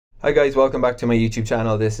Hi guys, welcome back to my YouTube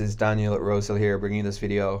channel. This is Daniel at Rosehill here, bringing you this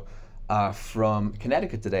video from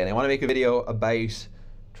Connecticut today. And I want to make a video about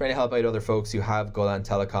trying to help out other folks who have Golan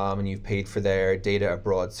Telecom and you've paid for their data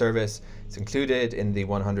abroad service. It's included in the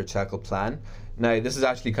 100 shekel plan. Now, this is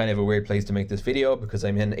actually kind of a weird place to make this video because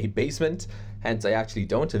I'm in a basement, hence I actually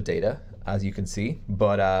don't have data, as you can see,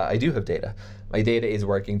 but I do have data. My data is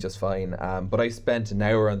working just fine, but I spent an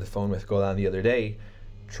hour on the phone with Golan the other day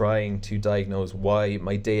trying to diagnose why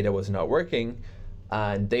my data was not working,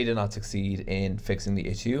 and they did not succeed in fixing the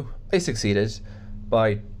issue. I succeeded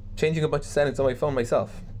by changing a bunch of settings on my phone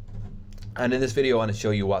myself. And in this video, I want to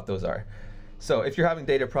show you what those are. So if you're having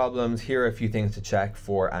data problems, here are a few things to check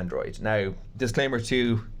for Android. Now, disclaimer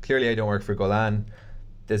 2, clearly I don't work for Golan.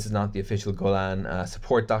 This is not the official Golan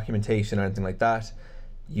support documentation or anything like that.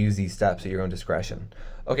 Use these steps at your own discretion.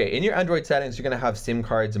 Okay, in your Android settings, you're going to have SIM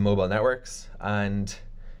cards and mobile networks, and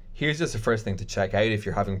here's just the first thing to check out if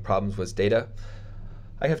you're having problems with data.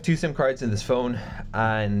 I have 2 SIM cards in this phone,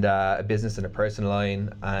 and a business and a personal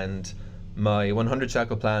line, and my 100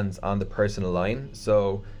 shekel plan's on the personal line.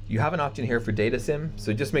 So you have an option here for data SIM.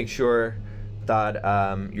 So just make sure that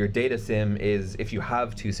your data SIM is, if you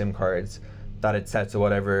have 2 SIM cards, that it's set to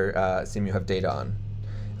whatever SIM you have data on.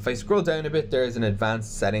 If I scroll down a bit, there's an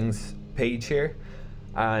advanced settings page here,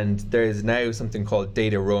 and there's now something called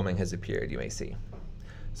data roaming has appeared, you may see.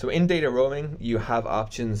 So in data roaming, you have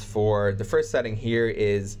options for, the first setting here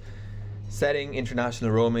is setting international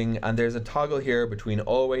roaming, and there's a toggle here between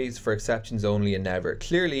always, for exceptions only, and never.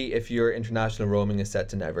 Clearly, if your international roaming is set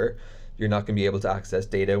to never, you're not going to be able to access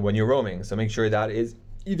data when you're roaming. So make sure that is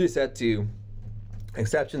either set to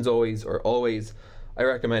exceptions always or always. I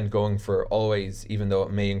recommend going for always, even though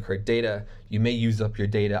it may incur data. You may use up your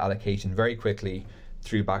data allocation very quickly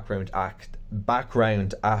through background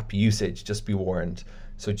app usage, just be warned.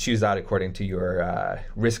 So choose that according to your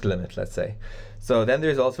risk limit, let's say. So then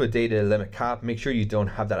there's also a data limit cap. Make sure you don't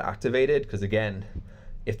have that activated, because again,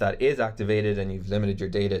 if that is activated and you've limited your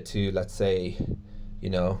data to, let's say,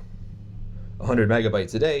 100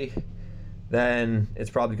 megabytes a day, then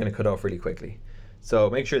it's probably going to cut off really quickly.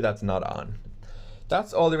 So make sure that's not on.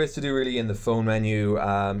 That's all there is to do really in the phone menu.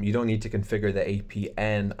 You don't need to configure the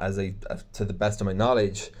APN to the best of my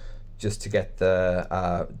knowledge, just to get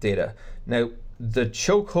the data. Now, the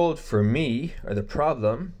chokehold for me, or the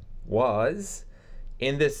problem, was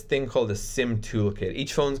in this thing called the SIM toolkit.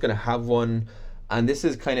 Each phone's going to have one, and this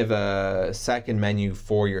is kind of a second menu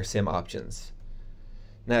for your SIM options.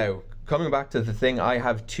 Now, coming back to the thing, I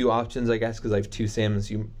have 2 options, I guess, because I have 2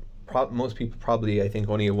 SIMs. Most people probably, I think,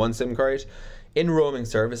 only have 1 SIM card. In roaming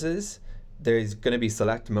services, there's going to be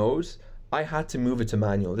select mode. I had to move it to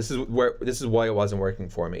manual. This is why it wasn't working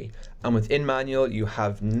for me. And within manual, you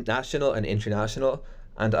have national and international,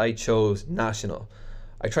 and I chose national.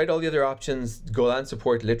 I tried all the other options. Golan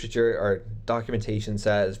support literature or documentation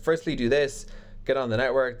says, firstly do this, get on the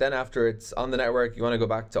network, then after it's on the network, you want to go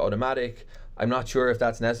back to automatic. I'm not sure if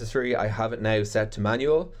that's necessary. I have it now set to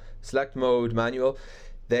manual. Select mode, manual.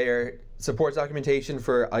 Their support documentation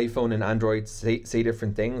for iPhone and Android say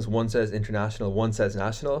different things. One says international, one says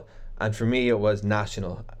national. And for me, it was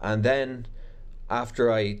national. And then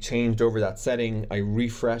after I changed over that setting, I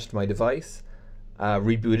refreshed my device,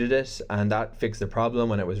 rebooted it, and that fixed the problem.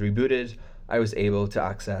 When it was rebooted, I was able to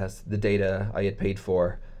access the data I had paid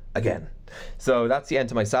for again. So that's the end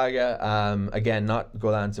of my saga. Again, not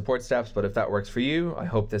Golan support steps, but if that works for you, I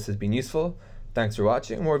hope this has been useful. Thanks for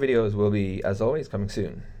watching. More videos will be, as always, coming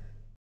soon.